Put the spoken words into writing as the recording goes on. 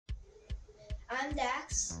I'm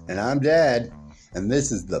Dax. And I'm Dad. And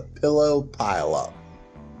this is the Pillow Pile Up.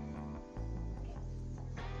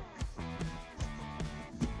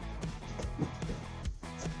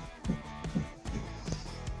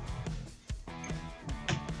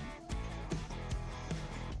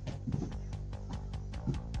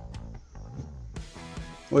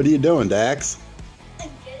 What are you doing, Dax? I'm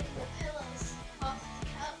getting the pillows off the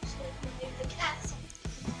couch so we can make the castle.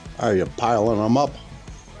 Are you piling them up? Well,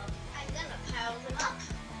 I'm gonna pile them up.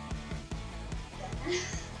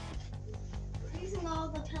 We're using all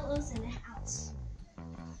the pillows in the house.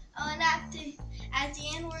 Oh, and at the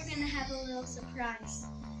end, we're gonna have a little surprise.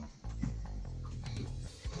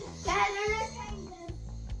 Dad, entertain them.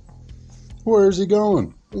 Where's he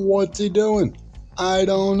going? What's he doing? I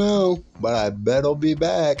don't know, but I bet he'll be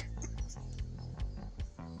back.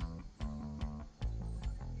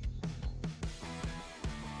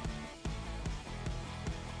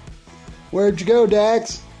 Where'd you go,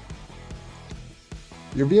 Dax?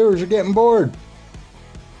 Your viewers are getting bored.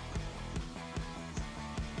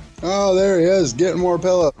 Oh, there he is, getting more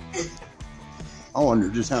pillows. I wonder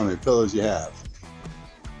just how many pillows you have.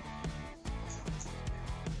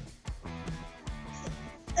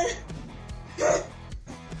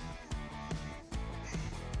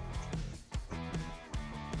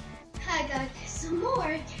 I gotta get some more,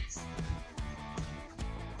 I guess.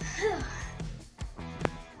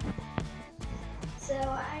 So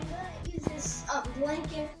I'm gonna use this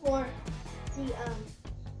blanket for the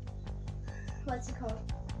what's it called?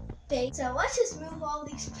 Bait. So let's just move all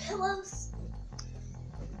these pillows.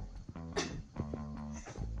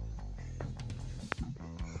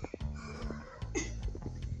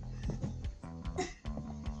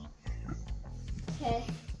 Okay.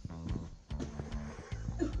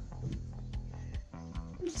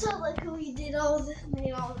 I'm so lucky we made all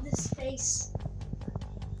this space.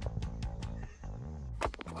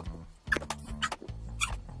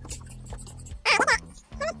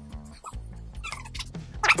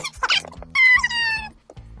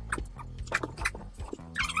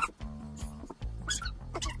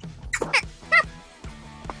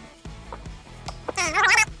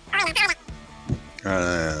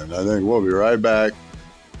 And I think we'll be right back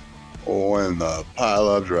when the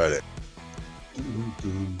pile-up's ready.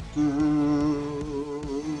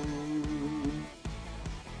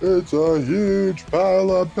 It's a huge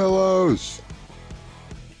pile of pillows.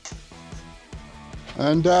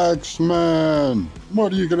 And Daxman,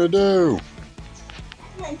 what are you gonna do?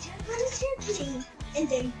 I'm gonna jump on a trampoline and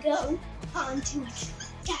then go onto it.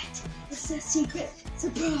 That is the secret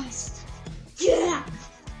surprise. Yeah,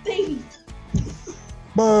 baby.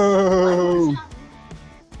 Boom!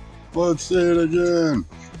 Let's see it again.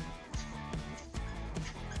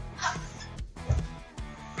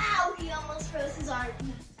 Ow, he almost froze his arm.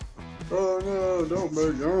 Oh no, don't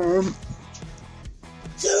break your arm.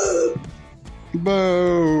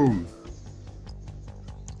 Boom!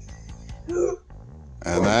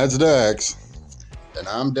 And that's Dax. And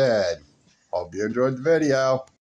I'm Dad. Hope you enjoyed the video.